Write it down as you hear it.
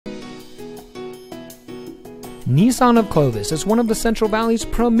Nissan of Clovis is one of the Central Valley's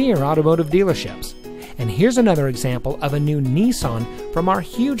premier automotive dealerships. And here's another example of a new Nissan from our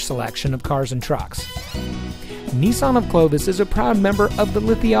huge selection of cars and trucks. Nissan of Clovis is a proud member of the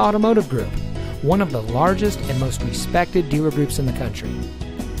Lithia Automotive Group, one of the largest and most respected dealer groups in the country.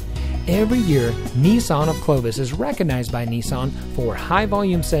 Every year, Nissan of Clovis is recognized by Nissan for high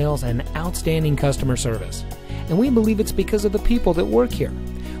volume sales and outstanding customer service. And we believe it's because of the people that work here.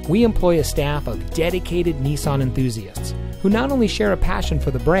 We employ a staff of dedicated Nissan enthusiasts who not only share a passion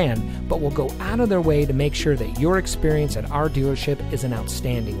for the brand, but will go out of their way to make sure that your experience at our dealership is an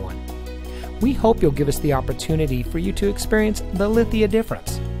outstanding one. We hope you'll give us the opportunity for you to experience the Lithia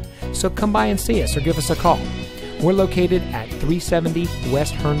difference. So come by and see us or give us a call. We're located at 370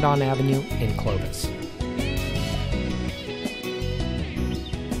 West Herndon Avenue in Clovis.